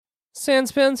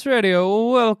Sandspans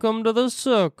Radio, welcome to the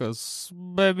circus,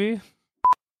 baby.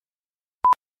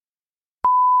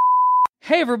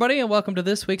 Hey everybody, and welcome to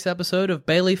this week's episode of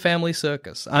Bailey Family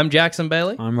Circus. I'm Jackson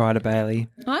Bailey. I'm Ryder Bailey.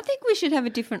 I think we should have a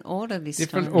different order this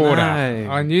Different time. order. No.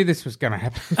 I knew this was going to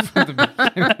happen from the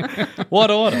beginning.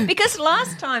 What order? Because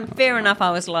last time, fair enough,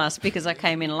 I was last because I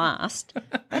came in last.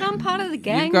 But I'm part of the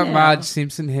gang You've got now. Marge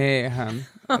Simpson hair, hun.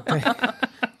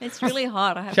 It's really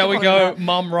hot. I have Shall to we hold go up.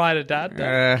 Mum, Ryder, Dad?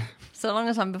 Then? So long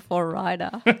as I'm before Ryder.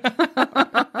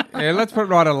 Yeah, let's put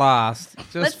Ryder last,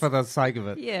 just Let's- for the sake of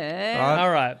it. Yeah.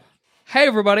 All right. Hey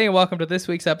everybody, and welcome to this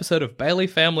week's episode of Bailey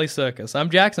Family Circus. I'm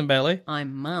Jackson Bailey.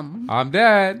 I'm Mum. I'm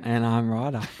Dad. And I'm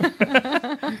Ryder.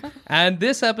 And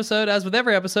this episode, as with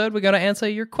every episode, we're going to answer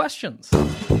your questions.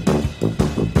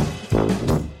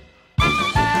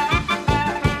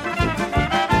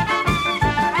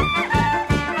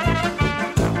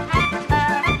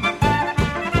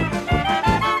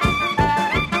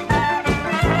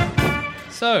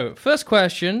 So, first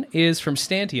question is from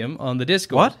Stantium on the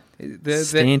Discord. What? Stantium.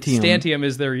 Stantium. Stantium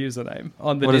is their username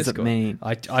on the What does it Discord. mean?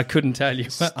 I couldn't tell you.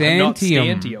 I'm not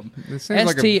Stantium. Stantium. This sounds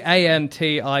like a-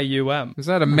 Stantium. Is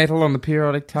that a metal on the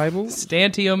periodic table?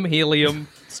 Stantium, helium,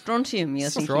 Strontium, you're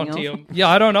thinking of. strontium. Yeah,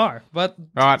 I don't know, but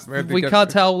Right, we can't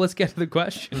tell. Let's get to the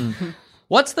question.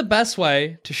 What's the best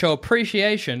way to show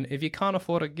appreciation if you can't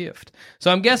afford a gift?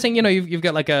 So I'm guessing, you've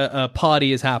got like a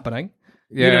party is happening.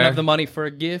 You don't Yeah. have the money for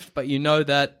a gift, but you know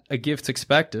that a gift's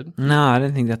expected. No, I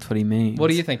don't think that's what he means. What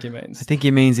do you think he means? I think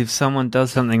he means if someone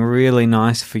does something really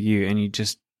nice for you and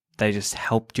they just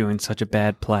helped you in such a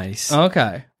bad place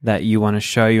Okay. that you want to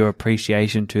show your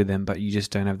appreciation to them, but you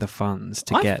just don't have the funds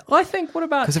to get. I think, what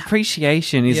about... Because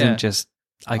appreciation isn't Yeah. just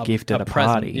a gift at a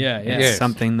present. party. Yeah. It's Yes.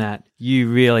 something that you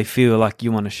really feel like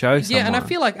you want to show someone. Yeah, and I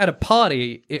feel like at a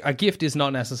party, a gift is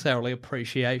not necessarily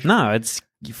appreciation. No,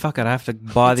 fuck it, I have to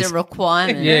buy It's this. a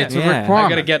requirement. Yeah, it's a Yeah. requirement. I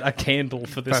got to get a candle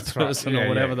for this That's right. person Yeah, or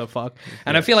whatever yeah. the fuck.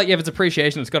 And I feel like if it's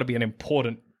appreciation, it's got to be an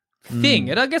important thing.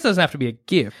 I guess it doesn't have to be a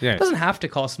gift. Yeah. It doesn't have to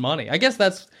cost money. I guess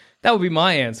that would be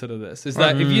my answer to this, is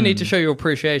that if you need to show your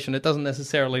appreciation, it doesn't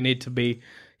necessarily need to be,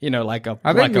 like a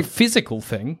I think a physical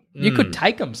thing. You could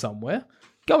take them somewhere.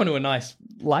 Go into a nice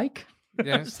lake.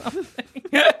 Yes.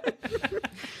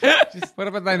 What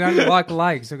about they don't like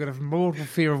lakes? They've got a mortal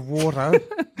fear of water.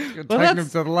 You're taking them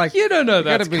to the lake. You don't know You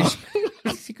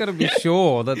that's you got to be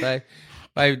sure that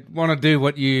they want to do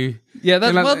what you. Yeah,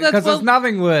 because there's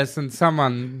nothing worse than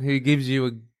someone who gives you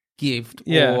a gift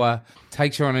Yeah. or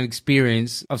takes you on an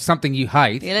experience of something you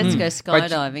hate. Yeah, let's go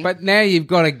skydiving. But now you've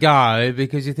got to go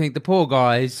because you think the poor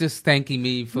guy is just thanking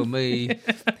me for me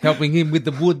helping him with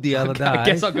the wood the other day. I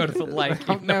guess I'll go to the lake.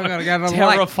 I'm never going to go to the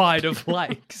lake. Terrified of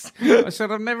lakes. I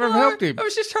should have never helped him. I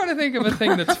was just trying to think of a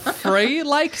thing that's free.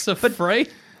 Lakes are free.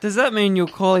 Does that mean you'll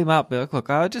call him up? Be like, look,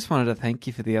 I just wanted to thank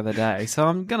you for the other day, so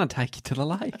I'm going to take you to the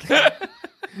lake.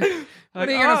 What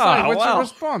are you going to say? What's your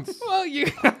response? Well, you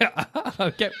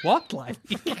get what, like?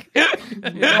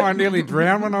 I nearly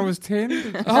drowned when I was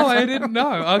 10. Oh, I didn't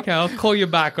know. Okay, I'll call you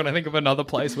back when I think of another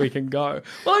place we can go.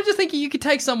 Well, I'm just thinking you could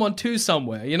take someone to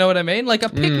somewhere. You know what I mean? Like a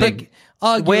picnic.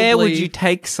 Arguably, Where would you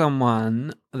take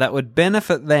someone that would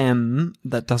benefit them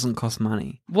that doesn't cost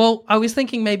money? Well, I was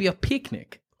thinking maybe a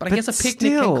picnic, but I guess a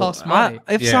picnic still, can cost money.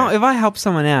 If I help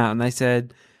someone out and they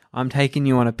said, I'm taking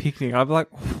you on a picnic, I'd be like,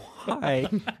 why?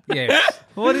 Yes.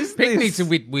 What is Picnics this? a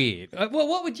bit weird. Well,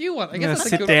 what would you want? I I'm gonna guess that's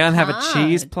sit a good down, have a Card.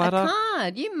 cheese platter. A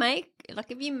card. If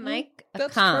you make a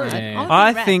That's card, true. Yeah. would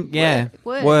I wrap think, yeah,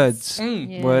 words.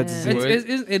 Yeah. Words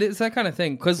is It is that kind of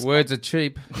thing because Words are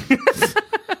cheap.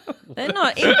 They're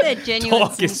not. If they're genuine,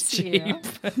 talk is sincere.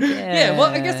 cheap. Yeah, well,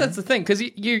 I guess that's the thing because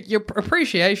your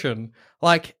appreciation,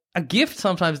 like a gift,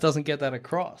 sometimes doesn't get that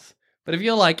across. But if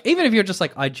you're like, even if you're just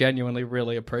like, I genuinely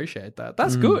really appreciate that,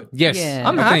 that's good. Yes. Yeah.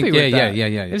 I'm I happy think, with that. Yeah.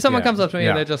 If someone yeah, comes up to me yeah.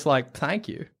 and they're just like, thank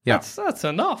you, Yeah. that's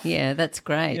enough. Yeah, that's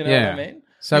great. You know Yeah. what I mean?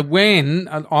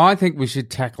 So I think we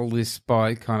should tackle this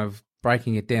by kind of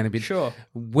breaking it down a bit. Sure.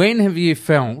 When have you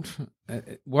felt,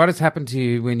 what has happened to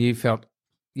you when you felt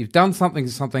you've done something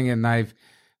and they've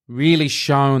really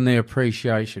shown their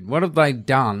appreciation? What have they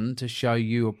done to show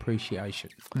you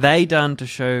appreciation? They done to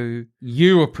show.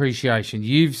 You appreciation.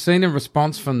 You've seen a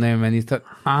response from them and you thought,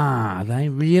 they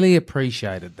really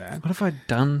appreciated that. What have I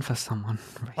done for someone?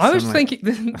 I was recently?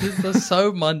 thinking this is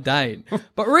so mundane,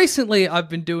 but recently I've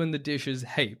been doing the dishes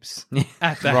heaps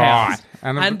at the Right. house,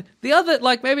 And- and The other,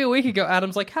 like maybe a week ago,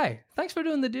 Adam's like, "Hey, thanks for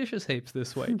doing the dishes heaps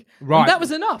this week." Right. And that was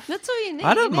enough. That's all you need.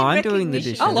 I don't You need mind doing the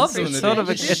recognition. dishes. I love doing It's the sort of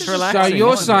dishes. it's So relaxing.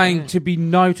 you're isn't it? saying to be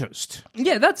noticed.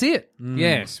 Yeah, that's it.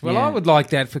 Yes. Well, Yeah. I would like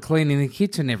that for cleaning the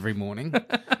kitchen every morning.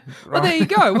 Well, there you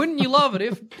go. Wouldn't you love it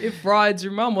if Rides,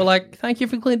 your mum, were like, "Thank you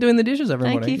for doing the dishes every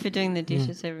Thank morning." you for doing the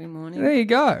dishes every morning. There you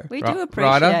go. We Right, do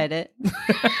righto. appreciate it.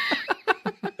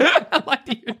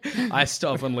 I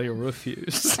stubbornly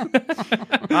refuse.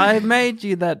 I made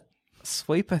you that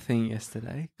sweeper thing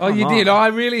yesterday. Oh, Come you on. did. I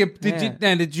really did. Yeah. You,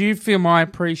 now, did you feel my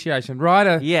appreciation?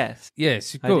 Right? Yes.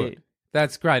 Yes. I Good. did.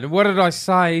 That's great. And what did I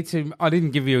say to? I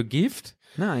didn't give you a gift.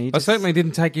 No, you I just certainly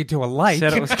didn't take you to a lake.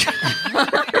 said it was.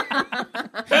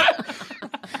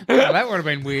 Well, that would have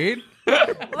been weird. Well,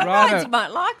 Righto. Rides might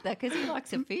like that because he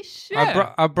likes a fish.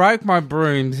 I broke my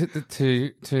broom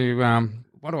to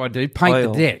what do I do? Paint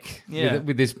Oil. the deck Yeah.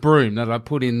 with this broom that I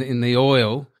put in the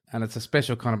oil, and it's a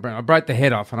special kind of broom. I broke the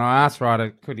head off, and I asked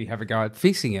Ryder, could he have a go at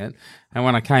fixing it? And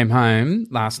when I came home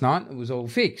last night, it was all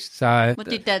fixed. So What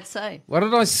did Dad say? what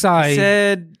did I say?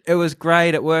 said it was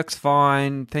great. It works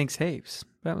fine. Thanks heaps.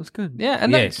 That was good. Yeah,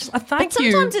 and Yes. that's, thank But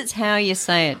you. sometimes it's how you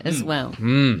say it as well.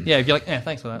 Yeah, if you're like,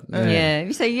 thanks for that. Yeah.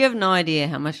 You say you have no idea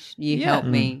how much you Yeah. helped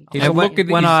me. Is, And look at,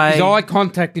 when is I- eye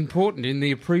contact important in the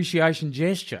appreciation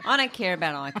gesture? I don't care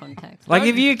about eye contact. Like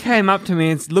if you came up to me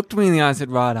and looked me in the eye and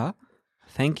said, "Ryder,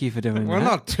 thank you for doing Well, that."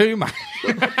 not too much.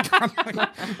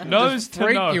 Nose to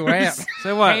freak nose. you out.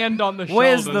 So what? Hand on the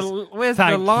Where's shoulders. the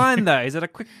Thank you. line though? Is it a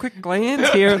quick glance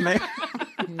here and there?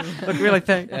 Look, really,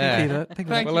 thank you. Thank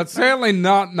you. Well, it's certainly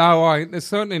not. No, it's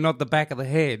certainly not the back of the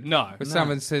head. No. If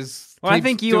someone says, Well, I keeps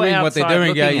think you were doing what they're outside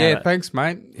doing. Go, looking yeah, at it. thanks,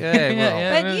 mate. Yeah, well.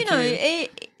 yeah. But, you know,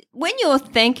 when you're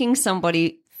thanking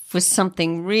somebody for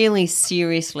something really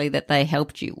seriously that they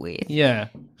helped you with, Yeah.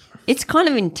 it's kind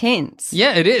of intense.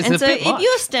 Yeah, it is. And It's a so bit if much.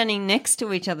 you're standing next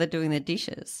to each other doing the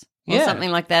dishes or Yeah.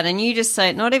 something like that, and you just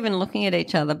say, not even looking at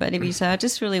each other, but if you say, I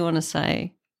just really want to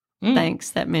say thanks,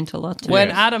 that meant a lot to When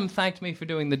me. Adam thanked me for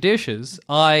doing the dishes,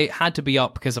 I had to be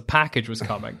up because a package was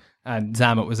coming and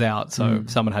Zamet was out, so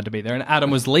someone had to be there. And Adam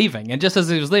was leaving. And just as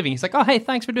he was leaving, he's like, "Oh, hey,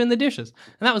 thanks for doing the dishes."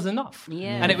 And that was enough. Yeah.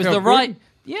 And it was Felt the good. right...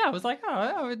 Yeah, I was like,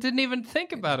 oh, I didn't even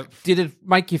think about it. Did it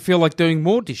make you feel like doing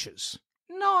more dishes?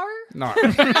 No. No.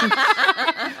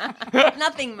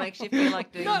 Nothing makes you feel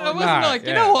like doing No, I more. wasn't No, like, you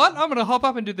yeah. know what? I'm going to hop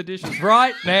up and do the dishes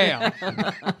right now.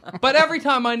 But every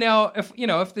time I now,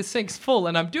 if the sink's full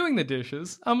and I'm doing the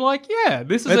dishes, I'm like, yeah,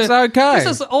 this is It's okay. This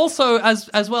is also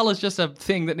as well as just a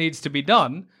thing that needs to be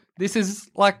done. This is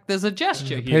like there's a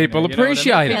gesture here. People you know what I mean?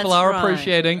 appreciate it. People That's are right.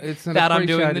 appreciating It's an that I'm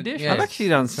doing the appreciated- dishes. yes. I've actually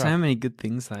done so many good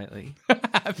things lately.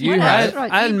 You That's have.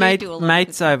 right. I You had do do a lot of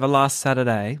mates good- over last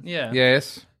Saturday, Yeah.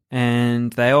 Yes.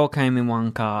 and they all came in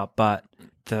one car, but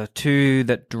the two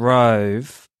that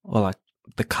drove, or like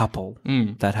the couple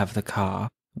that have the car,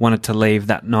 wanted to leave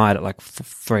that night at like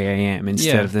 3 a.m.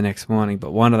 instead Yeah. of the next morning,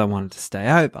 but one of them wanted to stay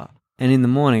over. And in the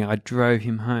morning, I drove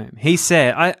him home. He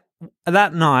said,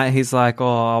 that night, he's like,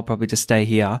 "Oh, I'll probably just stay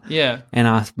here," Yeah. and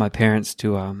asked my parents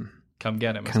to Come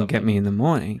get him. Or come something. get me in the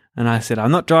morning. And I said,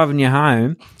 "I'm not driving you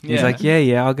home." He's Yeah. like,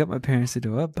 yeah, I'll get my parents to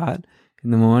do it. But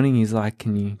in the morning, he's like,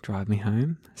 "Can you drive me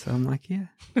home?" So I'm like, yeah.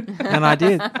 And I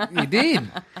did. You did.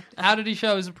 How did he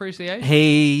show his appreciation?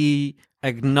 He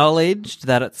acknowledged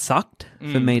that it sucked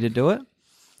for me to do it.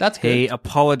 That's good. He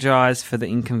apologized for the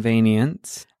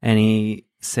inconvenience, and he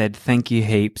said, "Thank you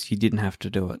heaps. You didn't have to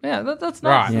do it." Yeah, that's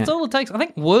Right. nice. That's all it takes. I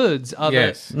think words are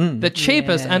Yes. the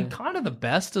cheapest Yeah. and kind of the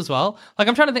best as well. Like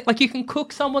I'm trying to think, like you can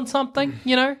cook someone something,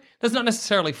 you know, that's not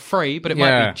necessarily free, but it might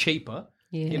Yeah. be cheaper,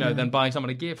 you know, Yeah. than buying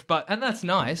someone a gift. And that's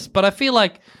nice. But I feel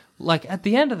like at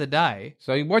the end of the day,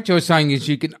 So what you're saying is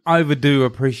you can overdo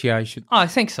appreciation. I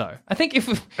think so. I think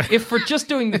if for just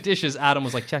doing the dishes, Adam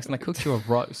was like, "Jackson, I cooked you a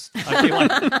roast," I'd be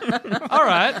like, "All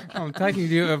right, I'm taking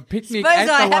you to a picnic Suppose I at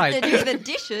the have lake. to do the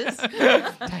dishes.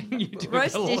 you do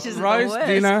Roast the- dishes are the Roast worst.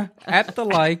 dinner at the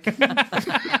lake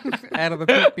out of the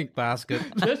picnic basket.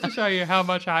 just to show you how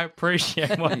much I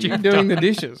appreciate what you're Doing the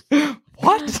dishes.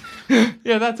 What?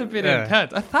 Yeah, that's a bit Yeah.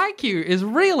 intense. A thank you is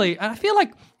really, and I feel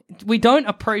like we don't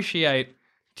appreciate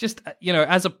just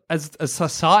as a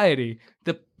society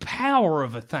the power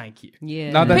of a thank you.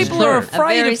 Yeah. No, that's People are true.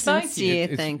 afraid a very of thank you. sincere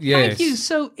It's- thank you. yeah. Thank you is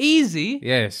so easy.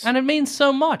 Yes. And it means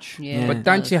so much. Yeah. But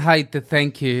don't you hate the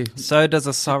thank you? So does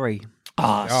a sorry.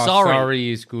 Oh, Oh,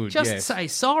 sorry. is good. Just yes. say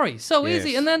sorry. So Yes.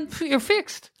 easy, and then you're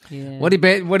fixed. Yeah. What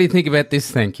do you think about this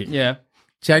thank you? Yeah.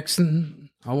 Jackson,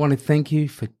 I want to thank you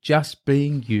for just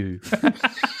being you.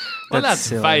 Well, that's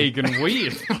silly. vague and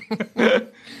weird.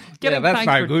 Getting that's thanked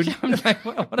no for- good.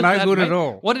 What does No that good mean? at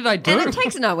all. What did I do? And it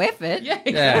takes no effort. Yeah,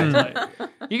 exactly.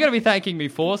 You're going to be thanking me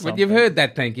for something. But you've heard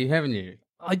that thank you, haven't you?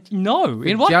 No.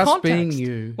 In what just context? being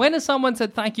you. When has someone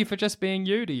said thank you for just being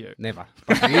you to you? Never.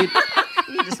 I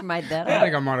You just made that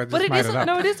think up. I might have just But it made is it up.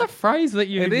 no, it is a phrase that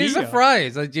you It is hear. a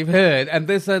phrase that you've heard, and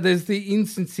there's the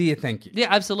insincere thank you. Yeah,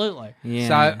 absolutely. Yeah.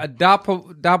 So a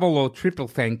double or triple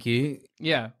thank you,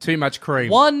 Yeah. too much cream.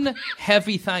 One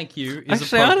heavy thank you is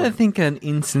Actually, I appropriate. don't think an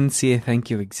insincere thank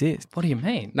you exists. What do you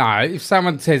mean? No, if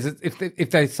someone says it,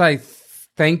 if they say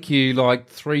thank you like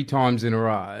 3 times in a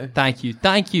row, Thank you.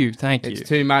 Thank you. Thank you. it's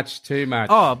too much. Too much.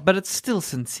 Oh, but it's still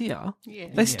sincere. Yeah.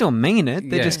 They still mean it.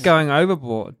 They're Yes. just going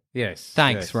overboard. Yes.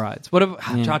 Thanks, yes. right. What if,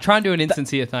 I'll try and do an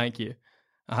insincere thank you.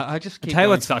 I just keep Tell you going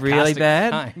what's sarcastic. really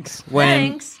bad? Thanks. When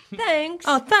Thanks. Thanks.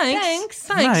 Oh, thanks. Thanks.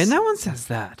 Thanks. No one says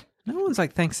that. No one's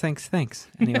like thanks, thanks, thanks.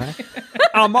 Anyway,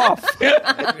 I'm off.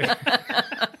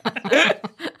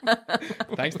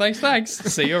 Thanks.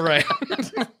 See you around.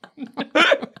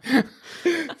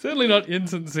 Certainly not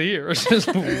insincere. It's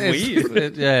just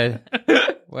weird. Yeah.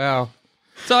 Well,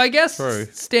 So I guess, True.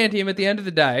 Stantium, at the end of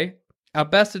the day, our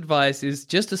best advice is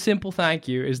just a simple thank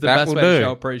you is the That best will way to do.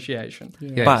 show appreciation.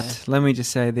 yes. But let me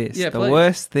just say this: Yeah, the please.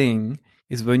 worst thing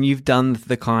is when you've done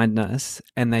the kindness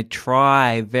and they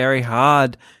try very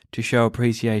hard to show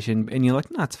appreciation, and you're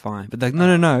like, "No, it's fine." But they're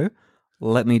like, "No,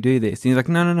 let me do this." And you're like,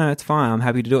 "No, it's fine. I'm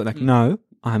happy to do it." Like, no,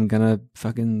 I'm gonna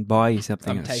fucking buy you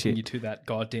something. I'm That's taking shit. you to that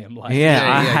goddamn life. Yeah,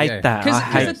 I yeah, hate yeah. that. I Because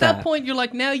hate at that point, you're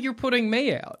like, now you're putting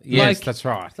me out. yes, like, that's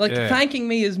right. Like Yeah. thanking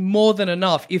me is more than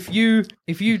enough. If you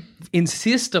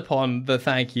insist upon the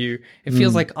thank you, it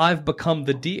feels like I've become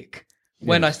the dick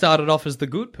when I started off as the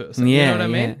good person. You Yeah, know what I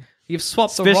mean? yeah. You've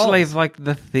swapped the Especially roles. if like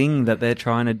the thing that they're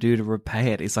trying to do to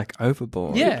repay it is like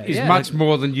overboard. Yeah, It's yeah. much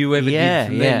more than you ever Yeah,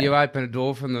 did for yeah. them. You open a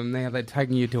door for them, now they're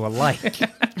taking you to a lake.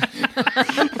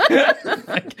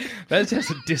 Like, that's just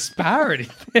a disparity.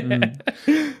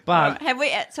 But Have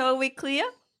we? So are we clear?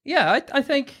 Yeah, I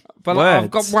think. but I've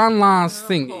got Words. one last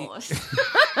thing. Of course.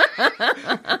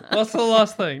 What's the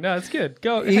last thing? No, it's good.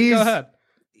 Go Is- ahead.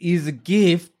 Is a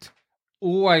gift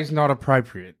always not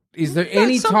appropriate? Is there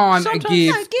any some- time a sometimes-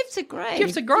 gift? No, gifts are great.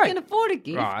 Gifts are You great. can afford a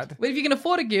gift. Right. Well, if you can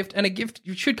afford a gift, and a gift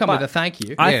you should come with a thank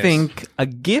you. I Yes. think a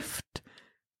gift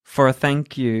for a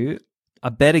thank you, a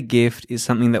better gift is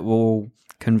something that will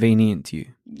convenience you.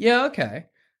 Yeah, okay.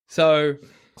 So,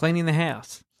 Cleaning the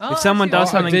house. Oh, if someone I see. does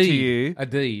Oh, something a to deed. you, A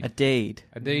deed. a deed.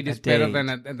 A deed is A better deed.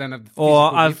 than a physical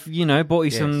Or I've, gift. bought you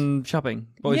Yes. some shopping,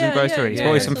 bought you Yeah, some groceries, yeah, bought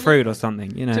you yeah. some fruit or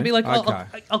something, you know. to be like, oh, Okay.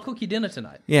 I'll cook you dinner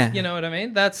tonight. Yeah. You know what I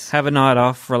mean? That's Have a night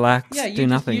off, relax, yeah. You do just,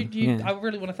 nothing. You, yeah. I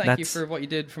really want to thank you That's- for what you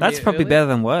did for me. That's probably earlier. better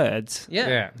than words. Yeah.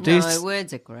 Yeah. Do No, s-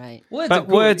 words are great. Words But are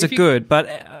good. words are If you- good,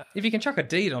 but If you can chuck a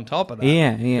deed on top of that.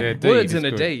 yeah. Yeah, deed Words is and a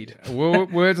good. deed.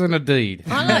 Words and a deed.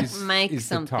 I like is- make is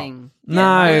the top. something.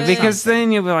 No, words. because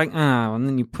then you'll be like, oh, and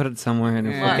then you put it somewhere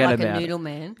and Yeah. forget like about a it. noodle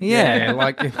man. Yeah.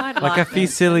 like I'd Like a few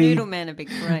that. silly- Noodle man would be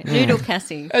great. Noodle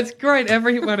Cassie. It's great.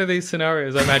 Every one of these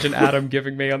scenarios, I imagine Adam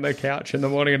giving me on the couch in the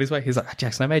morning on his way. He's like,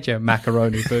 Jackson, I made you a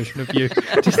macaroni version of you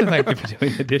just to thank you for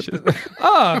doing the dishes.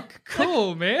 Oh,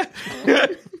 cool, man.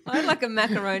 I'd like a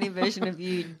macaroni version of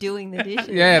you doing the dishes.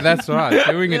 yeah, that's right.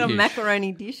 Doing Little it.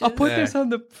 macaroni dishes. I'll put Yeah. this on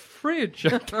the fridge.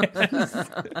 I guess.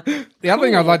 The other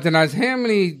thing I'd like to know is how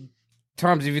many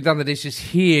times have you done the dishes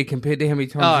here compared to how many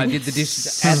times you did the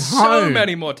dishes at so home?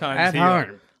 many more times At here.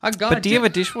 home. I got But do you have a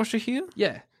dishwasher here?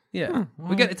 Yeah, yeah.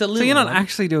 We get it's a little. So you're not one.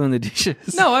 actually doing the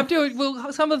dishes. No, I'm doing.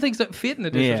 Well, some of the things don't fit in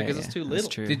the dishwasher because it's too that's little.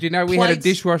 true. Did you know we had a Plates,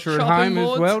 dishwasher at chopping home as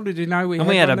boards. well? Did you know we And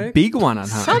we had one a there? big one at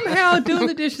home. Somehow doing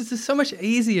the dishes is so much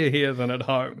easier here than at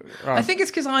home. I think it's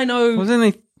because I know. There's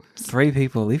only 3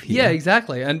 people live here. Yeah,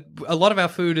 exactly. And a lot of our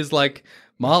food is like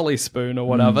Marley spoon or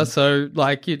whatever. So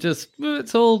like you just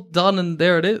it's all done and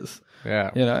there it is.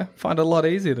 Yeah. You know, find it a lot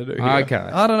easier to do here. Okay.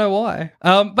 I don't know why.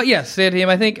 But yes, said him.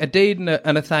 I think a deed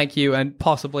and a thank you and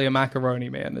possibly a macaroni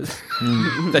man is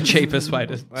the cheapest way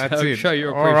to That's it. show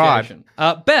your All right. appreciation.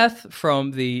 Beth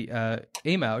from the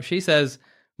email, she says,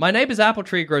 "My neighbor's apple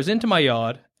tree grows into my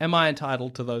yard. Am I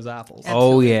entitled to those apples?"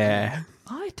 Oh, yeah.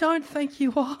 I don't think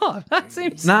you are. That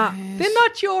seems Nah. they're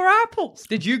not your apples.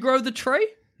 Did you grow the tree?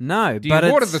 No, Do you but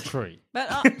water it's- the tree?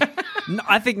 But No,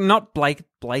 I think not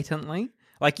blatantly.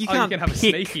 Like you Oh, you can't can have a pick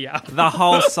sneaky apple. the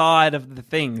whole side of the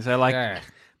thing. So like, Yeah.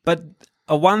 but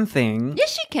one thing.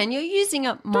 yes, you can. You're using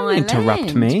up my Don't interrupt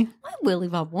land. me. I will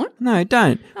if I want. No,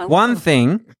 don't. I One will.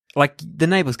 thing, like the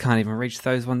neighbors can't even reach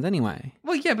those ones anyway.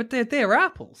 Well, yeah, but they're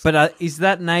apples. But is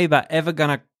that neighbor ever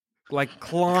gonna like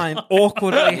climb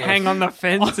awkwardly, hang on the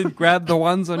fence, and grab the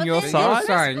ones on But your they're side?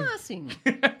 saying- trespassing.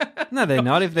 No, they're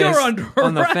not. If they're You're under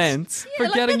on the arrest. fence. Yeah,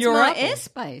 Forgetting like, your that's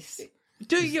my apples. airspace.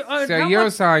 Do you own? So how you're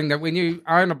much- saying that when you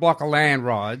own a block of land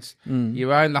rides,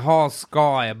 you own the whole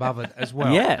sky above it as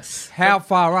well? Yes. How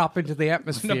far up into the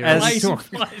atmosphere? are we Blazing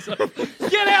talking? flies up.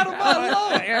 Get out of my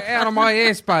lawn! Out of my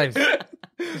airspace.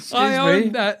 Excuse I own me.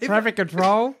 that. If- Traffic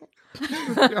control.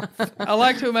 I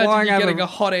like to imagine Flying you out getting of- a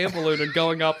hot air balloon and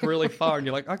going up really far, and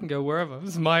you're like, I can go wherever.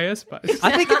 This is my airspace.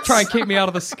 I think try and keep me out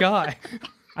of the sky.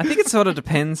 I think it sort of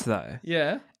depends, though.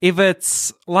 Yeah. If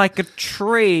it's like a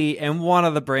tree and one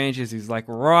of the branches is like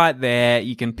right there,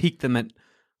 you can pick them at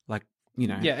like,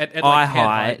 Yeah, at eye like head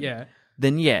height. yeah.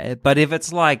 Then yeah. But if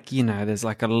it's like, there's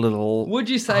like a little. Would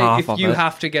you say half if of you it,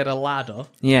 have to get a ladder,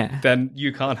 Yeah. then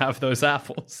you can't have those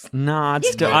apples? No, I'd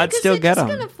You still, can, I'd 'cause still they're get just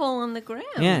them. going to fall on the ground.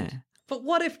 Yeah. But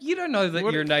what if you don't know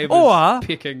that your neighbour's Or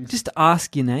picking? just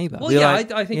ask your neighbour. Well, Be yeah,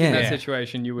 like, I think in that yeah.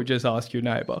 situation you would just ask your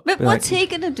neighbour. But Be what's like- he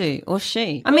going to do, or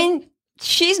she? I mean,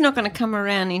 she's not going to come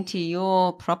around into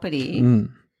your property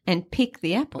and pick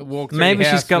the apple. Walk through Maybe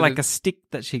your she's house got with like a stick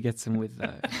that she gets them with,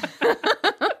 though.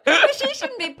 But she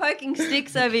shouldn't be poking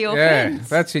sticks over your Yeah, fence.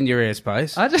 that's in your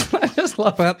airspace. I just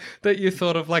love that you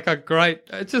thought of like a great.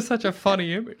 It's just such a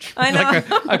funny image. I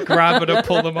know. Like a grabber to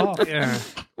pull them off. Yeah.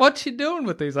 What's she doing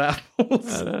with these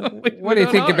apples? What do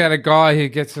you think about a guy who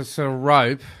gets a sort of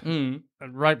rope and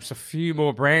ropes a few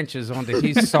more branches onto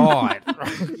his side?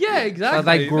 Yeah, exactly. So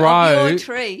they Of grow. your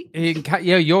tree.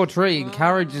 Your tree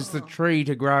encourages the tree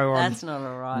to grow on. That's not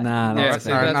all right. Nah, Yeah, that's see,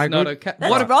 no, that's no not good. okay.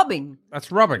 That's What, robbing.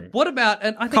 That's robbing, what about?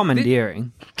 And I think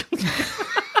commandeering.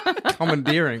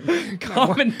 commandeering.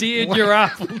 commandeered your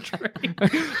apple tree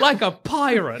like a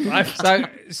pirate.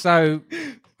 So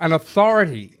an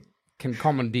authority can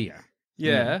commandeer.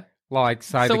 Yeah. Like,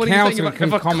 say, So the what do you think council if a- can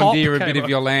if a cop commandeer a bit came of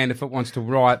your land if it wants to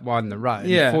widen the road.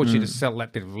 Yeah. and force you to sell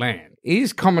that bit of land.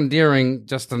 Is commandeering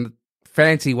just a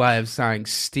fancy way of saying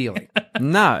stealing?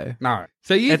 No. No.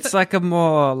 So you. It's like a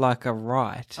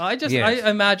right. I Yes.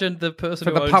 imagined the person For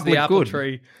who the owns public the apple good.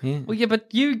 tree. Yeah. Well, yeah, but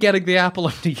you getting the apple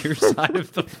onto your side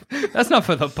of the. That's not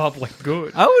for the public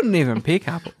good. I wouldn't even pick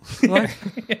apples. Like,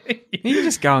 you can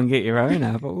just go and get your own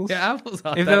apples. Yeah, apples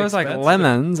aren't If that there was like expensive.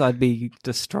 lemons, I'd be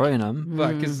destroying them.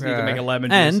 Right, because you can make a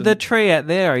lemon juice. And the tree out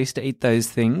there, I used to eat those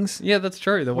things. yeah, that's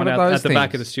true. The one are out those at the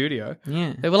back things? of the studio.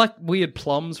 Yeah. They were like weird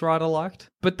plums, right? I liked,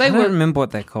 but they I don't were. remember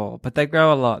what they're called, but they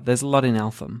grow a lot. There's a lot in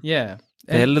Eltham. Yeah,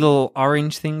 They're And little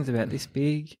orange things about this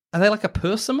big. are they like a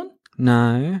persimmon?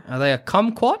 No. Are they a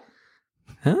kumquat?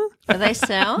 Huh? Are they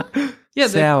sour? Yeah,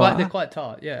 Sour. they're quite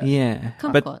tart. Yeah. Yeah.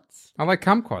 But Kumquats. I like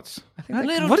kumquats.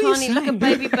 Little what are you tiny, like a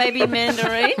saying? baby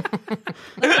mandarin.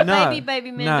 Like a no.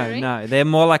 baby No, mandarin. no. They're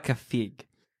more like a fig.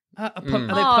 Are they Oh,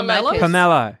 pomelos? locust.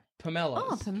 Pomelo. Pomelos.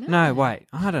 Oh, pomelo. No, wait.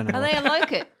 I don't know. Are they a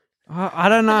locust? I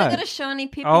don't know. They got a shiny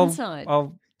pip I'll- inside.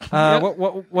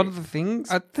 what are the things?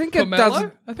 I think it Pomelo?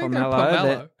 doesn't. I think they're Pomelo,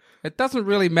 pomelo. It doesn't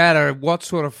really matter what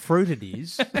sort of fruit it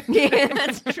is. Yeah,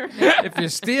 that's true. If you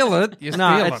steal it, you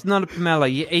No, steal it's it. not a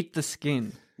pomelo. You eat the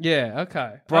skin. Yeah.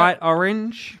 Okay. Bright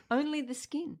orange. Only the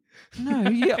skin. No,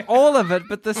 yeah, all of it,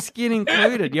 but the skin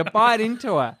included. You bite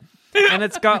into it, and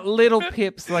it's got little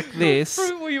pips like this.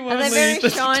 Fruit will you Are they only very eat the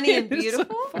shiny and skin?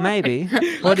 beautiful? Maybe.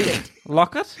 What do you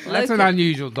lock it? That's an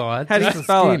unusual diet. How do you Just a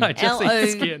spell skin. it? I just eat the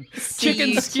skin. Chicken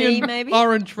L-O-C-U-T skin, maybe?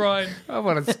 orange rind. I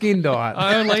want a skin diet.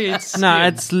 I only eat skin. No,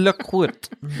 it's liquid.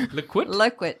 liquid.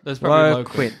 Loquat. That's probably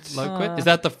Loquat. Loquat. Is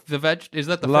that the veg? Is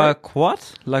that the fruit?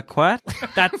 Loquat? Loquat?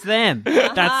 That's them.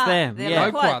 That's them. They're Yeah.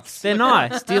 loquats. They're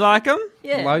nice. Do you like them?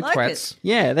 Yeah, Loquats. loquats.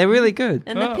 Yeah, they're really good.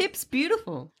 And the pip's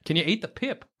beautiful. Can you eat the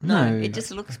pip? No. It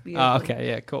just looks beautiful. Oh, okay.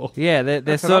 Yeah. Cool. Yeah, they're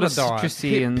That's sort of another diet.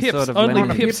 citrusy and Pips, sort of only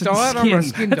lemony. pips Pip and diet skin. or a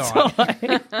skin That's diet? all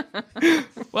I-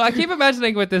 Well, I keep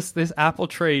imagining with this apple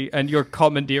tree, and you're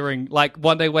commandeering, like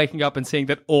one day waking up and seeing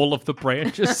that all of the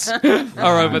branches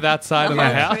are over that side of the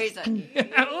Whole house. trees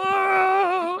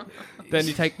are- Then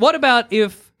you take. What about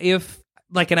if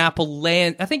like an apple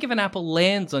land? I think if an apple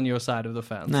lands on your side of the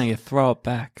fence. No, you throw it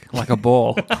back like a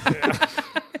ball.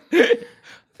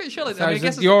 Surely, So I mean, I is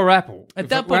guess it it's- your apple? At If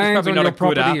that it point, it's lands probably on not your a good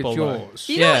property, apple, it's though. yours.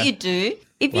 Do you know Yeah. what you do?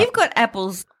 If you've got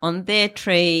apples on their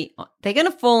tree, they're going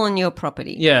to fall on your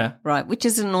property. Yeah. Right, which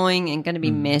is annoying and going to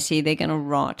be Hmm. messy. They're going to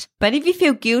rot. But if you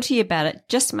feel guilty about it,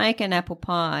 just make an apple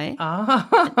pie.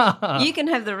 Ah. You can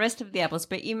have the rest of the apples,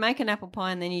 but you make an apple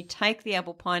pie and then you take the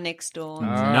apple pie next door.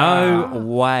 No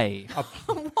way.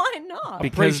 Why not?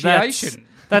 Because Appreciation.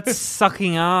 that's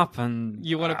sucking up and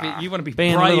You want to be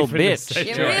Being a brave little in this bitch.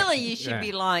 Yeah, situation. really, you should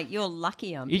be like, you're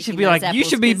lucky I'm you should picking be those like, you apples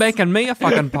should be 'cause making me a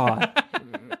fucking pie.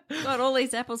 got all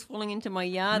these apples falling into my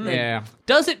yard. then. Yeah.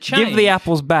 Does it change? Give the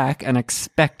apples back and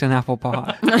expect an apple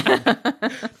pie.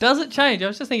 Does it change? I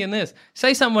was just thinking this.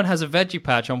 Say someone has a veggie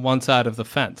patch on one side of the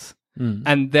fence.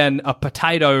 and then a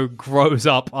potato grows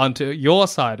up onto your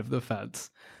side of the fence,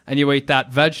 and you eat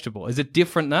that vegetable. Is it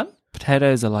different then?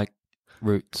 Potatoes are like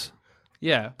roots.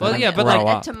 Yeah. Well, Don't yeah, but grow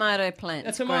like up. A tomato plant.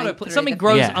 a tomato growing plant, through something the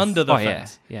grows Yes. under the Oh, yeah,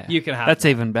 fence. yeah. You can have That's that.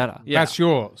 even better. Yeah. That's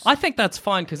yours. I think that's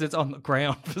fine because it's on the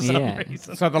ground for some Yeah.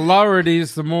 reason. So the lower it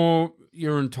is, the more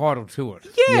you're entitled to it.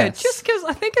 Yeah, Yes. just because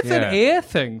I think it's an Yeah. air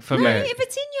thing for No, me. if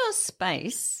it's in your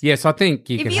space, Yes, I think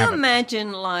you if can you have it.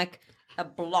 imagine like a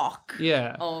block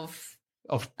Yeah, of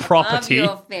of above property,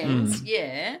 your fence,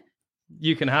 yeah,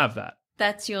 you can have that.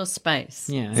 that's your space.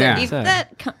 Yeah. So Yeah. if So-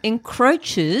 that Okay,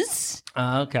 encroaches yeah,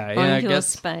 on I your guess.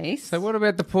 space, So what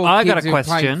about the poor I got kids a who play-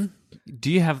 question.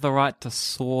 Do you have the right to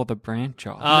saw the branch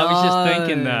off? I was just No.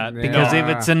 thinking that because Yeah.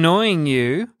 if it's annoying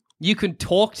you, you can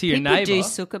talk to your people neighbor. do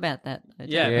suck about that. Though,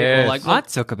 Yeah, don't people Yes. are like, look, I'd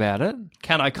suck about it.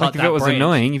 can I cut Like if that it was branch?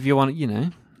 annoying, if you want,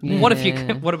 What if you?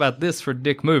 Yeah. What about this for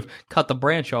dick move? Cut the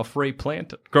branch off,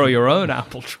 replant it, grow your own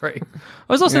apple tree.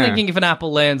 I was also Yeah. thinking if an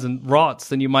apple lands and rots,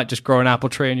 then you might just grow an apple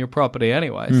tree on your property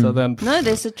anyway. Hmm. So then, No,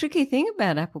 there's a tricky thing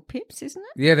about apple pips, isn't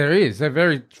it? Yeah, there is. They're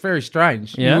very, very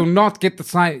strange. Yeah? You will not get the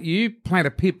same. You plant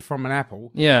a pip from an apple,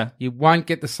 yeah, you won't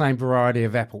get the same variety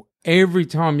of apple. Every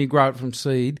time you grow it from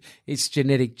seed, it's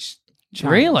genetic change.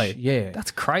 really, Yeah. that's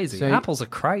crazy. So- Apples are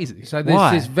crazy. So there's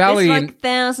Why? this valley There's in, like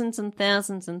thousands and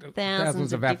thousands and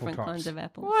thousands of of apple different types. kinds of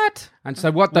apples. What? and so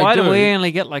what they Why do, do we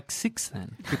only get like 6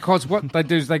 then? because what they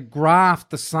do is they graft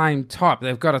the same type.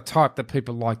 They've got a type that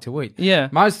people like to eat. Yeah.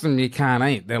 Most of them you can't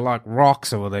eat. They're like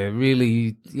rocks or they're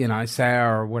really,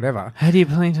 sour or whatever. How do you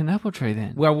plant an apple tree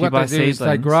then? Well, Do you what buy they do is they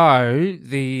seedlings? grow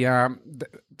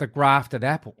the grafted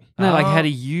apple. No, like how do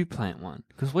you plant one?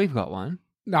 Because we've got one.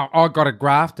 No, I got a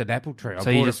grafted apple tree. I So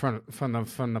you bought just- it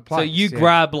from the place. So you yeah.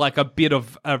 grab like a bit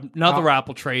of another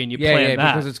apple tree and you Yeah, plant yeah,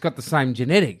 that. because it's got the same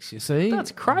genetics, you see.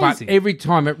 That's But crazy. every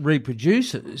time it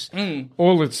reproduces,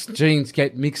 all its genes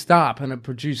get mixed up and it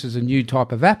produces a new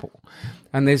type of apple.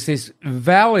 And there's this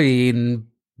valley in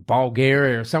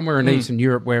Bulgaria or somewhere in Eastern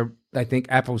Europe where they think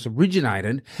apples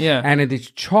originated. Yeah. And it is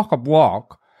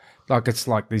chock-a-block. Like it's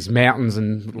like these mountains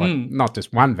and like not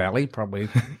just one valley, probably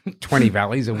 20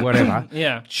 valleys or whatever.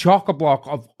 Yeah. Chock-a-block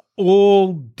of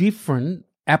all different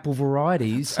apple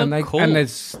varieties, so and cool. and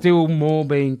there's still more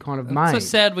being kind of made. So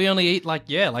sad we only eat like 8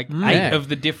 Yeah. of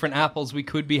the different apples we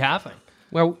could be having.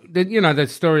 Well, the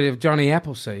story of Johnny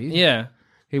Appleseed. Yeah.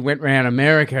 He went around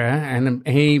America and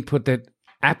he put the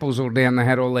apples all down. They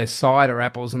had all their cider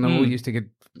apples, and they all used to get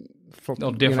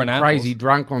different crazy apples.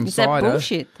 drunk on Is that cider.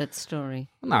 bullshit, that story?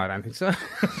 No, I don't think so.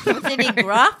 Did he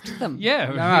graft them? Yeah.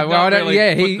 No, he well, not I don't, really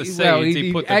yeah, put he the seeds, well, he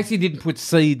he put the- actually didn't put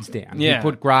seeds down. Yeah. He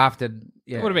put grafted.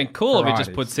 Yeah, It would have been cool if he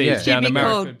just put varieties. seeds Yeah. down He'd be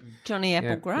America. called Johnny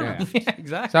Apple Graft. Yeah,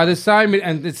 exactly. So there's so many,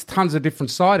 and there's tons of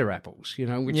different cider apples,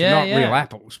 which Yeah, are not yeah. real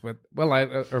apples, but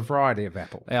a variety of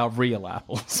apples. They are real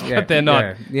apples, Yeah, but they're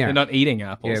not. yeah. They're not eating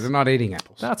apples. Yeah, they're not eating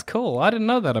apples. That's cool. I didn't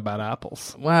know that about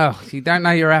apples. Well, you don't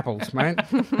know your apples, mate.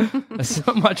 There's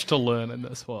so much to learn in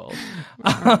this world.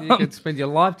 You could spend your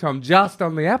lifetime just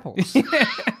on the apples.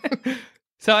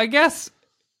 So I guess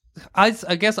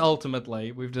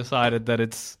ultimately we've decided that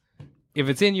if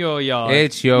it's in your yard,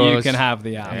 It's yours. You can have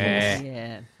the apples.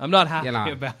 Yeah. I'm not happy You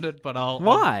know. about it, but I'll.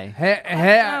 Why?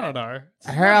 I don't know. It's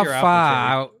not How your apple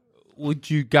far tree. would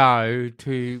you go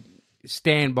to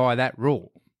stand by that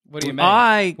rule? What do you mean?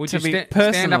 I, Would to you be stand up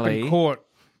personally, in court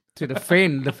to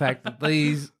defend the fact that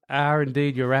these are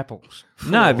indeed your apples?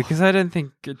 no, because I don't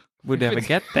think it would ever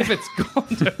get there. if it's gone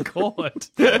to court,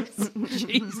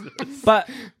 Jesus. But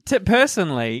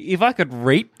personally, if I could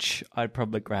reach, I'd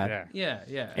probably grab it.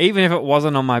 Yeah. Even if it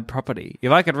wasn't on my property.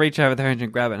 If I could reach over there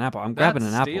and grab an apple, I'm grabbing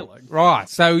an That's apple. stealing. Right.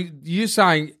 So you're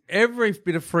saying every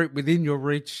bit of fruit within your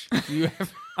reach, you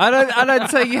have. I don't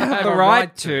say you have the a right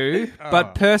right to,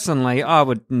 but personally, I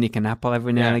would nick an apple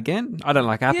every now and again. I don't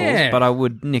like apples, Yeah. but I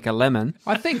would nick a lemon.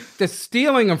 I think the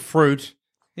stealing of fruit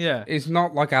Yeah. is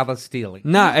not like other stealing.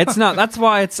 No, it's not. That's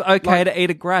why it's okay to eat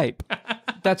a grape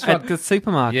That's at what. the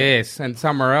supermarket. Yes, and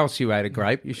somewhere else you ate a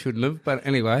grape. You shouldn't have, but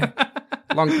anyway,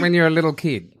 when you're a little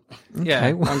kid, Yeah.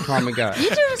 Okay, well, long time ago. do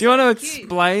you want to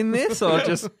explain this or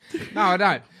just No, I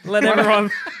don't. let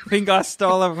everyone think I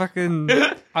stole a fucking...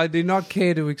 I do not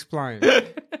care to explain.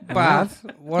 But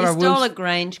what He I stole will a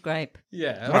Grange grape.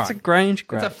 Yeah. What's a Grange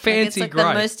grape? It's a fancy it's like grape.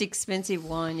 the most expensive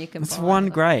wine you can It's buy. one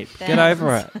Like grape. Get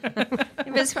over it. Yeah,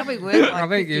 but it's probably worth I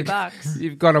like think $50.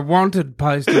 you've got a wanted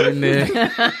poster in there.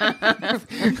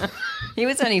 He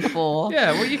was only 4.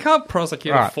 Yeah, well, you can't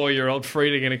prosecute Right. a 4-year-old for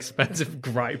eating an expensive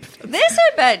grape. They're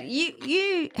so bad.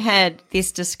 You had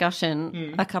this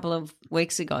discussion Hmm. a couple of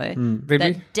weeks ago Did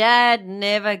that we? Dad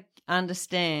never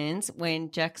understands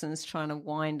when Jackson's trying to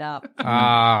wind up.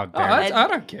 Ah, Oh, damn it. I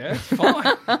don't care. It's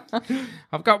fine.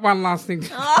 I've got one last thing.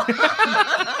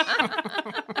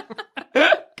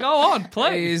 Go on,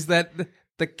 please. Is that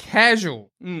the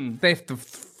casual theft of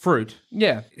fruit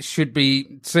Yeah. should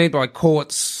be seen by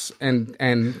courts and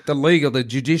the legal, the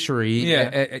judiciary,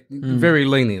 Yeah. very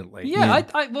leniently. Yeah,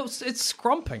 well, it's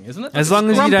scrumping, isn't it? As long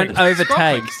as you don't Scrumping.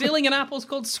 overtake. Scrumping. Stealing an apple is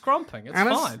called scrumping. It's And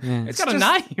fine. It's got a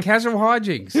just name. Casual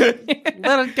hijinks.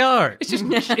 Let it go. It's just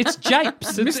it's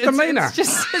japes. Misdemeanor.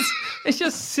 It's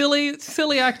just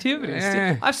silly activities.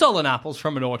 Yeah. I've stolen apples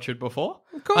from an orchard before.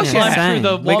 Of course I you climbed have. through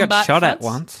the We got wombat shot at fence.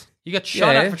 once. You got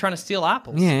shot Yeah. at for trying to steal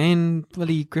apples. Yeah, in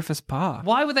bloody Griffiths Park.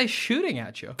 Why were they shooting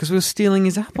at you? Because we were stealing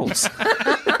his apples.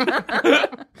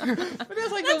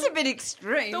 That's a bit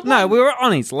extreme. No, we were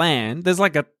on his land. There's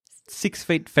like a 6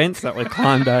 feet fence that we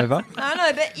climbed over. I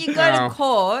know, but you go to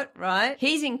court, right?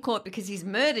 He's in court because he's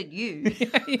murdered you.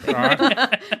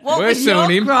 What We're was your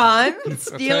suing him. crime?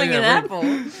 Stealing you, an we- apple.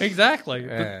 Exactly.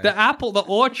 The apple, the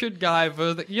orchard guy,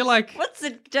 you're like, What's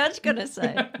the judge going to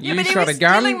say? You but he shot was a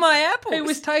gun? stealing my apples. he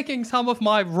was taking some of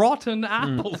my rotten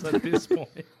apples at this point.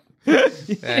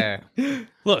 Yeah.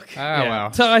 Look.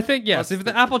 well. So I think, yes, if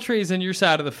the apple tree is in your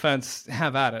side of the fence,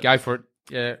 have at it. Go for it.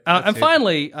 Yeah. And that's it.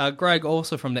 finally, Greg,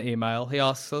 also from the email, he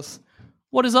asks us,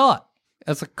 what is art?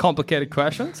 That's a complicated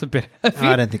question. It's a bit heavy.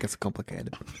 I don't think it's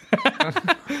complicated.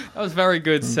 That was very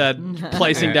good said,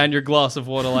 placing down your glass of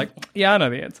water like, yeah, I know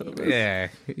the answer to this. Yeah.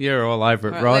 You're all over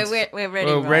it, Right, Rod. we're ready.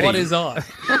 We're Rod. ready. What is art?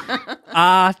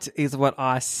 Art is what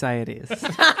I say it is.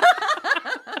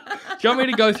 Do you want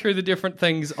me to go through the different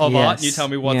things of art and you Yes, tell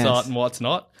me what's yes. art and what's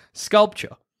not?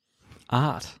 Sculpture.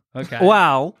 Art. Okay.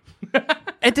 Well,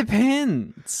 it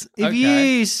depends. If Okay.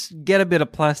 you get a bit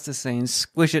of plasticine,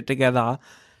 squish it together,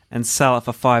 and sell it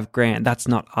for $5,000, that's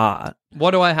not art.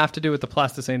 What do I have to do with the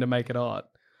plasticine to make it art?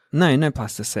 No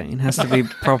plasticine. It has to be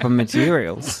proper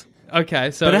materials.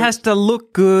 Okay, so But it has to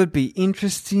look good, be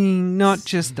interesting, not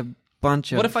just a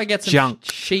bunch of what if I get some junk?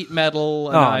 sheet metal?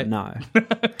 And Oh, no.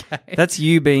 That's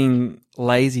you being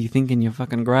lazy, thinking you're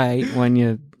fucking great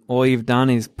when all you've done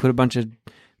is put a bunch of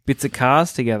bits of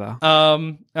cars together. All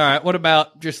right. What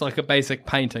about just like a basic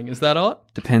painting? Is that art?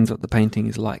 Depends what the painting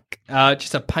is like.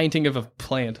 Just a painting of a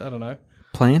plant. I don't know.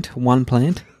 Plant? One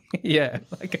plant? Yeah.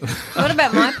 Like, What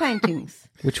about my paintings?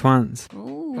 Which ones?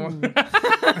 Will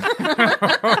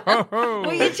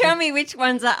you tell me which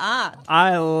ones are art?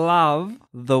 I love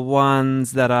the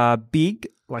ones that are big,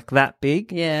 like that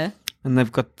big, Yeah. and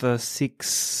they've got the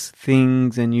 6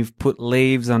 things and you've put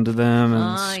leaves under them and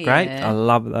Oh, it's great. yeah. I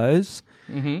love those.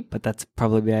 Mm-hmm. But that's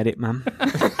probably about it, Mum.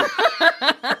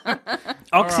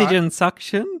 Oxygen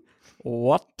suction?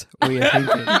 What were you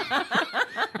thinking?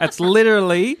 It's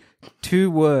literally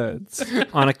 2 words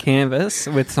on a canvas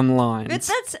with some lines. But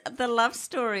that's the love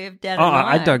story of Dad Oh, and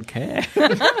I don't care.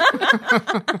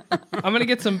 I'm going to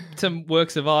get some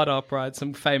works of art up, right?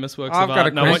 Some famous works I've of got art. a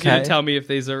And I want you to question. tell me if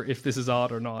this is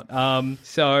art or not.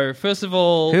 So first of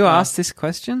all, Who asked this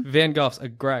question? Van Gogh's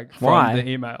Greg from Why? the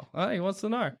email. Oh, he wants to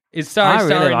know. Is Starry I really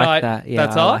Starry like Night? that. Yeah,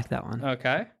 That's I art. like that one.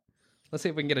 Okay. Let's see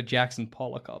if we can get a Jackson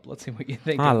Pollock up. Let's see what you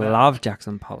think. I of that. love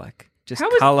Jackson Pollock. Just How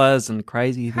is- colours and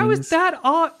crazy things. How is that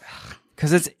art?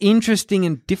 Because it's interesting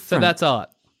and So different. that's art.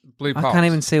 Blue I poles. can't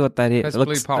even see what that is. That's It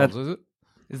looks blue poles, that- is it?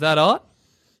 Is that art?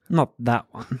 not that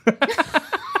one.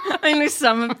 Only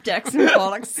some of Jackson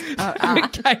Pollock's are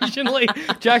art. Occasionally,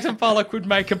 Jackson Pollock would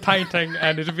make a painting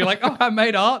and it'd be like, oh, I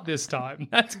made art this time.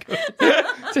 That's good.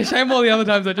 It's a shame all the other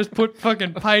times I just put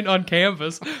fucking paint on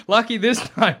canvas. Lucky this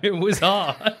time it was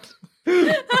art.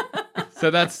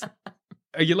 So that's...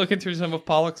 Are you looking through some of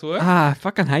Pollock's work? I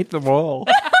fucking hate the wall.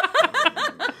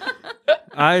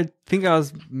 I think I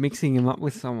was mixing him up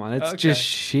with someone. It's Okay. just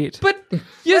shit. But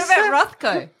you What said... about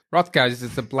Rothko? Rothko's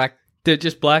is the black. They're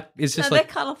just black. It's No, just they're like...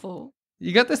 colourful.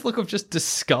 You got this look of just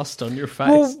disgust on your face.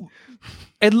 Well,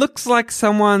 it looks like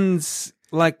someone's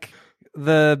like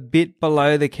the bit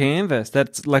below the canvas.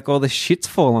 That's like all the shit's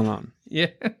fallen on. Yeah.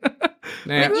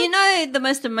 Now, But you know the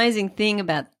most amazing thing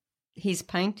about his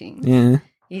painting Yeah.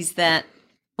 is that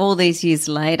all these years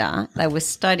later they were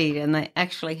studied and they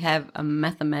actually have a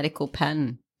mathematical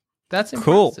pattern. That's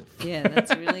Cool. impressive. Yeah,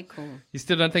 that's really cool. You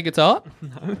still don't think it's art?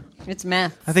 It's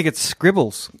math. I think it's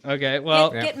scribbles. Okay, well...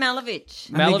 Get Malovich.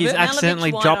 I think he's Malovich?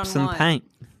 accidentally Malovich dropped white some on white. paint.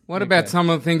 what about some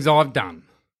of the things I've done?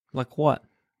 Like what?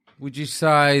 Would you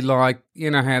say, like,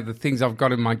 you know how the things I've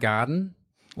got in my garden?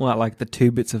 What, like the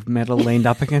 2 bits of metal leaned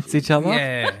up against each other?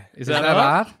 Yeah. Is that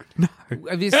art? No.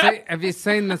 Have you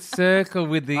seen the circle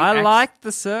with the I axe? like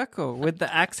the circle with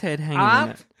the axe head hanging in Art?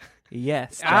 it.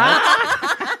 Yes.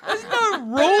 There's no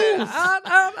rules.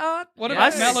 Art. What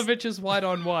about Yes. Malevich's white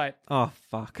on white? Oh,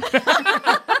 fuck.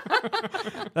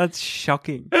 That's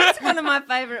shocking. It's one of my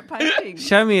favourite paintings.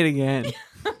 Show me it again.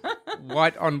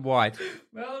 White on white.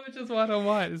 Malevich's white on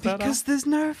white. Is that Because there's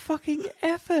no fucking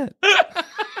effort.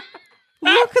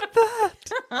 Look at that.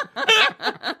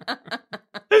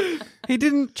 He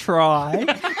didn't try.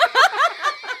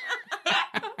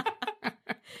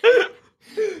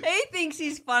 He thinks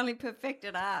he's finally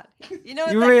perfected art. You know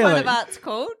what You that really? kind of art's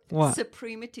called? What?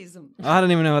 Suprematism. I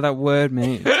don't even know what that word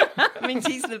means. It means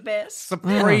he's the best.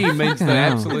 Supreme means the fucking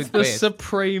hell. absolute the best.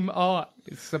 supreme art?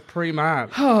 It's supreme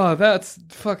art. Oh, that's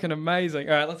fucking amazing.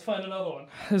 All right, let's find another one.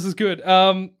 This is good.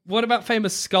 What about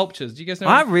famous sculptures? Do you guys know?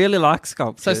 I really like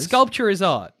sculptures. So sculpture is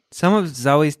art. Some of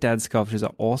Zoe's dad's sculptures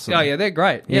are awesome. Oh yeah, they're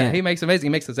great. Yeah, Yeah. he makes amazing.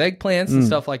 He makes those eggplants and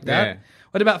stuff like that. Yeah.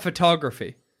 What about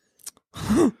photography?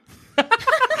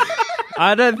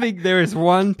 I don't think there is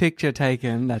one picture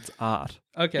taken that's art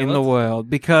Okay, in the world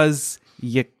because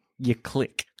you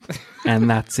click and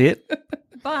that's it.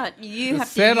 But you have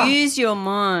to setup. use your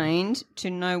mind to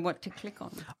know what to click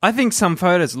on. I think some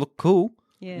photos look cool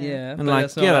Yeah. Yeah, and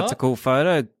like, not yeah, that's a art. cool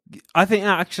photo. I think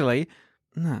actually,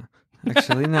 no. I was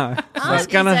Art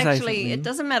gonna is say actually, something. it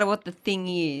doesn't matter what the thing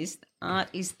is, art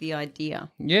is the idea.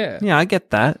 Yeah. Yeah, I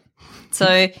get that.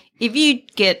 So if you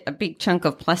get a big chunk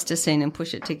of plasticine and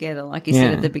push it together, like you said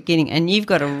Yeah. at the beginning, and you've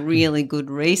got a really good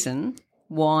reason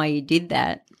why you did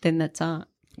that, then that's art.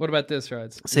 What about this,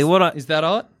 Rhodes? See, Is that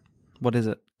art? what is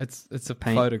it? It's a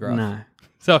Paint? photograph. No.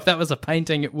 So if that was a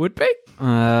painting, it would be.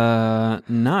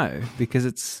 No, because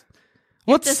it's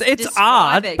Just it's describe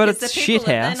art, it, but 'cause it's the people, shit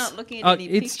they're house. not looking at Oh, any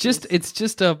it's pictures.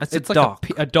 just a It's a like dock.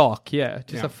 a dock. Yeah,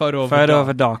 just a photo of Photo a of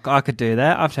a dock. dock. I could do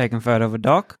that. I've taken photo of a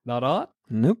dock. Not art.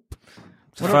 Nope.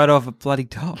 It's a photo of a bloody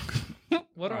dock.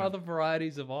 What are other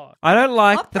varieties of art? I don't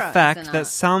like Opera the is fact an that art.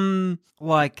 some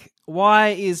why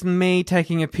is me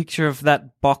taking a picture of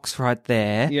that box right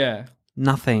there Yeah.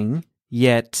 nothing,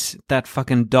 yet that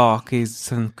fucking dock is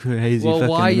some crazy Well, fucking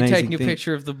why are you amazing taking a thing.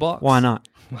 picture of the box? Why not?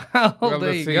 Well, Well,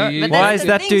 there you see, go. you- But Why that's is the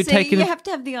that thing, dude see, taking You a- have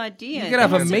to have the idea. You gotta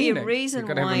have There a has to be meaning. a reason You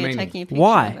gotta have why a you're meaning. taking a picture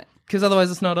Why? of it. Because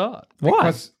otherwise, it's not art.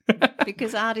 Why?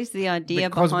 Because art is the idea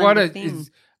Because behind what the it thing.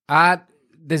 is art,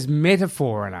 there's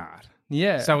metaphor in art.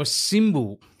 Yeah. So a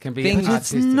symbol can be Things- But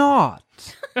it's artistic. not.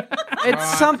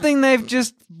 It's something they've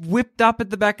just whipped up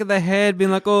at the back of their head, being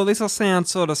like, "Oh, this will sound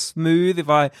sort of smooth if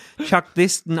I chuck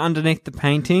this underneath the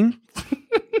painting."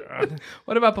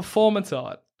 what about performance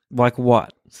art? Like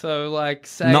what? So, like,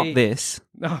 say Not this.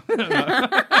 No,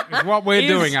 It's what we're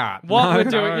doing art. What No. we're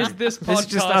doing is this podcast. This is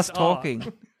just us art.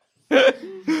 talking.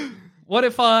 What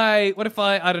if I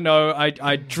don't know,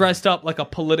 I dressed up like a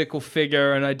political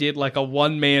figure and I did like a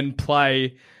one-man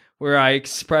play where I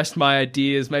expressed my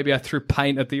ideas. Maybe I threw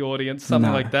paint at the audience,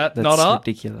 something No, like that. That's Not art?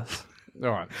 ridiculous. All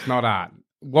right, it's not art.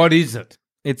 What is it?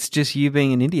 It's just you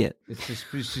being an idiot. It's just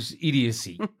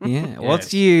idiocy. Yeah.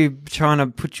 What's you trying to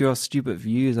put your stupid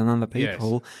views on other Yes.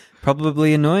 people,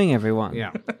 probably annoying everyone.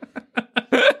 Yeah.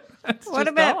 What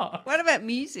about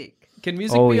music? Can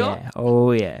music Oh be yeah. art?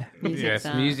 Oh yeah. Music's Yes,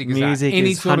 art. music is Music art.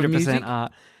 Any is sort of 100% music.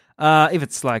 art. If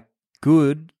it's like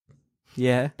good,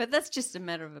 yeah. But that's just a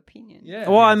matter of opinion. Yeah.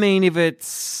 Well, I mean, if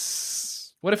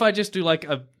it's What if I just do like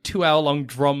a 2-hour-long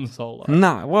drum solo?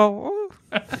 no, well,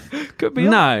 Could be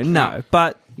art. no.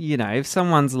 But you know, if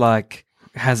someone's like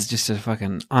has just a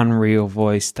fucking unreal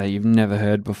voice that you've never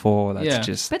heard before, that's Yeah.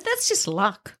 just But that's just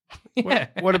luck. Yeah.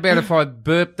 What about if I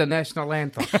burp the national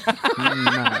anthem?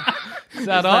 no, Is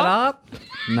that art?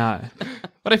 no.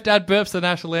 What if Dad burps the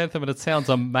national anthem and it sounds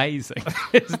amazing?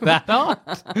 Is that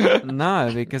art?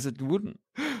 No, because it wouldn't.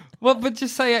 Well, but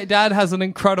just say Dad has an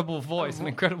incredible voice, an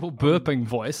incredible burping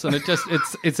voice, and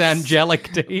it's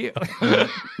angelic to hear.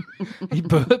 He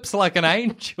burps like an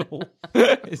angel.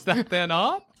 Is that then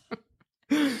art?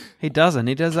 He doesn't.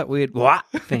 He does that weird what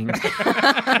thing.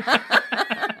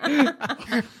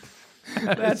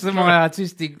 That's my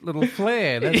artistic little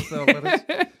flair. That's all it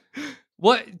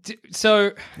is.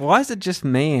 So Why is it just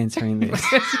me answering this?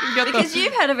 Because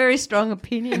you've had a very strong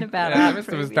opinion about Yeah, art. the rest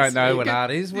of us don't know previously. what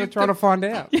art is. We're trying to find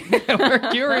out. we're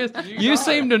curious. You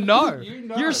seem to know.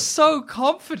 You're so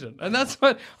confident, and that's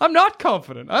what I'm not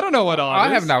confident. I don't know what art I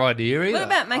is. have no idea either. What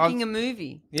about making a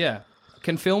movie? Yeah.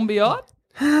 Can film be art?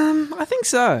 I think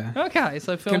so. Okay,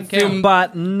 so film Can film-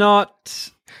 But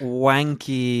not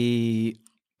wanky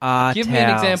art Give me an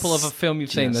house. example of a film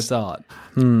you've seen that's art.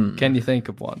 Hmm. Can you think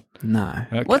of one? No.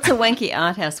 What's a wanky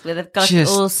art house where they've got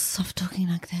Just- all soft talking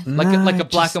like that? Like No, like a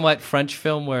black just- and white French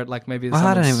film where like maybe I don't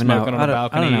someone's even know. smoking on I a don't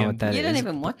balcony. know what that is. You don't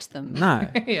even watch them. No.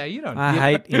 Yeah, you don't. I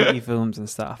hate indie films and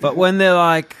stuff. But when they're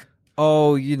like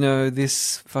oh, you know,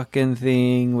 this fucking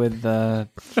thing with the...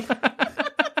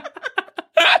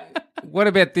 What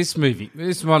about this movie?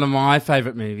 This is one of my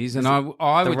favourite movies, and I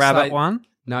The would rabbit say, one?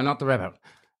 No, not the rabbit.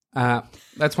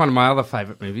 That's one of my other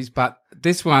favourite movies, but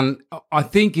this one I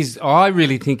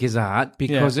really think is art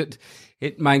because it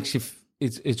makes you.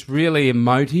 It's really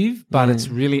emotive, but it's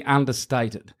really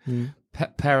understated.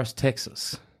 Paris,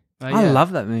 Texas. Oh, I yeah.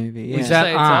 love that movie. Yeah. Is that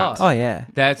Say it's art? Oh, yeah.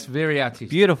 That's very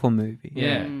artistic. Beautiful movie.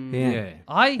 Yeah. Yeah.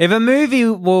 If a movie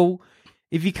will...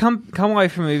 If you come away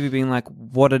from a movie being like,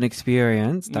 what an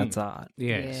experience, that's art.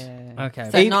 Yes. Yeah. Okay.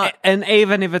 So not And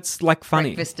even if it's like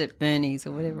funny. Breakfast at Bernie's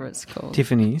or whatever it's called.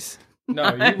 Tiffany's.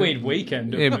 No, you mean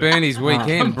Weekend. Yeah, Bernie's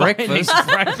Weekend breakfast.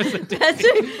 Breakfast. That's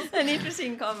an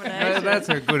interesting combination. That's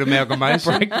a good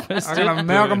amalgamation. Breakfast I'm going at to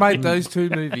amalgamate those two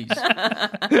movies.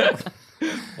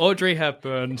 Audrey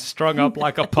Hepburn strung up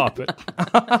like a puppet.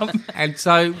 And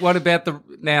so, what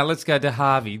about now? Let's go to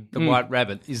Harvey, the White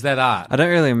Rabbit. Is that art? I don't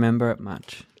really remember it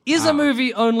much. Is a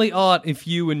movie only art if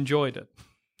you enjoyed it?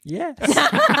 Yes.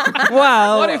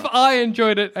 Well... What if I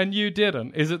enjoyed it and you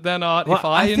didn't? Is it then art if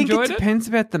I think enjoyed it depends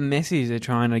about the message they're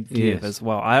trying to give Yes. as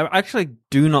well. I actually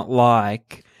do not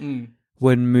like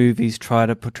when movies try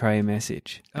to portray a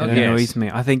message. It Okay. annoys me.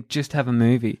 I think just have a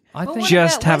movie. I Well, think what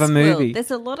just about have a Westworld? movie.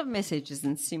 There's a lot of messages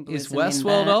and is symbolism.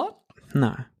 Westworld in that. art?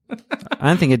 No. I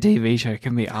don't think a TV show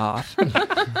can be art.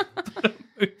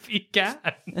 Movie can.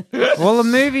 Well, a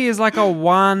movie is like a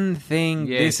one thing.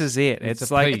 Yes. This is it. It's It's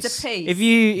a like piece. It's a piece.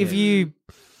 if you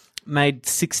made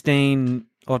 16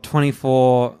 or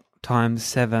 24 times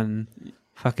 7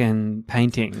 fucking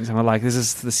paintings, and we're like, this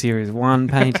is the series 1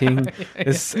 painting.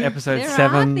 This episode There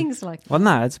 7. are things like that. Well,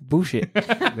 no, it's bullshit.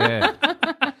 Yeah.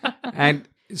 And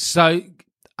so,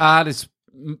 art is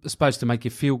supposed to make you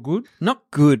feel good. Not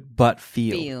good, but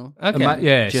feel. Feel. Okay.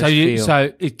 Yeah. Just So feel.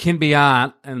 so it can be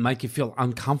art and make you feel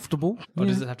uncomfortable. Or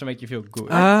does it have to make you feel good?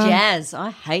 Jazz.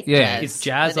 I hate yeah. jazz. Is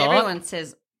jazz but art? Everyone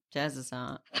says jazz is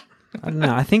art. I don't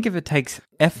know. I think if it takes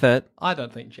effort, I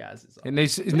don't think jazz is art. It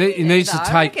needs to I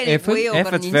take reckon if effort. we all got an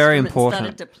Effort's very instrument and important.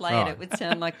 started to play it, it would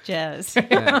sound like jazz.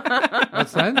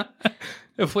 What's that?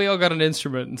 If we all got an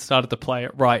instrument and started to play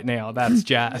it right now, that's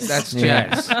jazz. That's Yeah.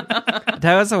 jazz.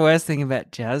 that was the worst thing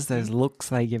about jazz, those looks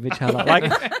they give each other.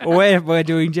 Like, we're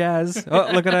doing jazz. Oh,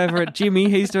 look over at Jimmy.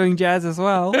 He's doing jazz as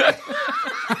well.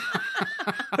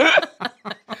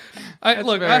 I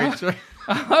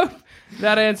hope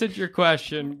that answered your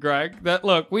question, Greg. That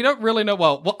look, we don't really know.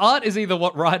 Well, art is either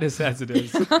what Ryder says it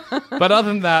is, but other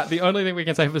than that, the only thing we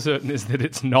can say for certain is that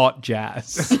it's not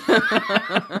jazz.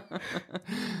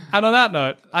 And on that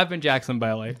note, I've been Jackson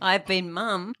Bailey. I've been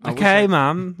mum. Okay,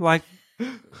 Mum. Like,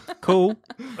 cool.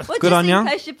 Well, Good just on in ya.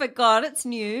 case you forgot, it's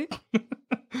new.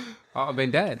 I've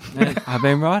been dad. I've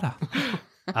been Ryder.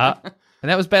 And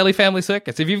that was Bailey Family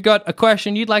Circus. If you've got a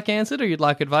question you'd like answered or you'd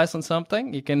like advice on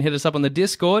something, you can hit us up on the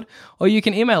Discord or you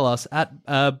can email us at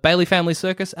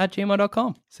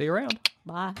baileyfamilycircus@gmail.com. See you around.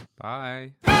 Bye.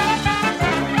 Bye.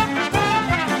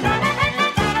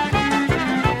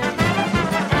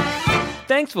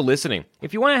 Thanks for listening.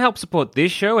 If you want to help support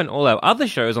this show and all our other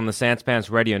shows on the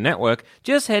Sanspants Radio Network,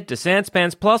 just head to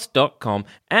sanspantsplus.com,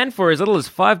 and for as little as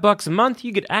 $5 a month,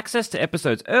 you get access to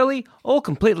episodes early, all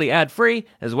completely ad-free,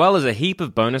 as well as a heap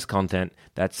of bonus content.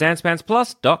 That's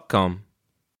sanspantsplus.com.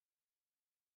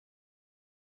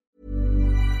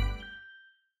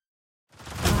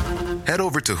 Head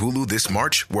over to Hulu this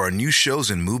March, where our new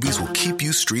shows and movies will keep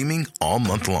you streaming all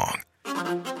month long.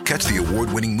 Catch the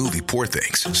award-winning movie Poor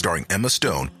Things, starring Emma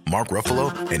Stone, Mark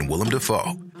Ruffalo, and Willem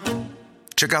Dafoe.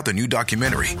 Check out the new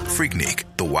documentary, Freaknik,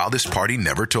 The Wildest Party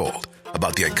Never Told,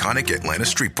 about the iconic Atlanta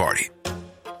Street Party.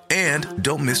 And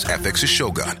don't miss FX's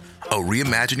Shogun, a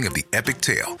reimagining of the epic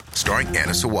tale, starring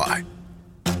Anna Sawai.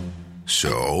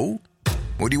 So,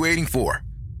 what are you waiting for?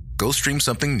 Go stream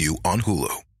something new on Hulu.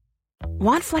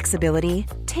 Want flexibility?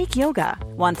 Take yoga.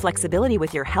 Want flexibility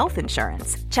with your health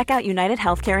insurance? Check out United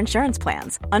Healthcare Insurance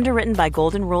Plans. Underwritten by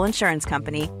Golden Rule Insurance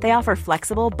Company, they offer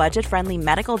flexible, budget-friendly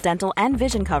medical, dental, and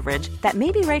vision coverage that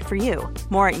may be right for you.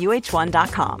 More at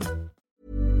uh1.com.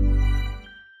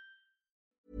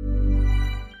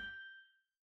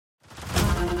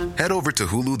 Head over to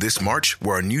Hulu this March,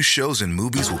 where our new shows and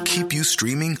movies will keep you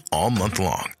streaming all month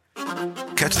long.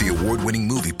 Catch the award-winning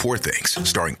movie Poor Things,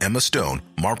 starring Emma Stone,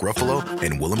 Mark Ruffalo,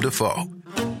 and Willem Dafoe.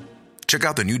 Check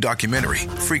out the new documentary,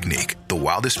 Freaknik, The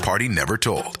Wildest Party Never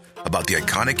Told, about the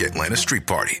iconic Atlanta Street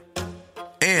Party.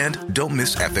 And don't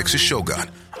miss FX's Shogun,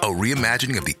 a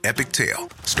reimagining of the epic tale,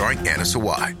 starring Anna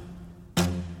Sawai.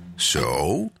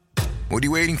 So, what are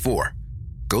you waiting for?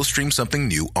 Go stream something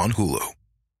new on Hulu.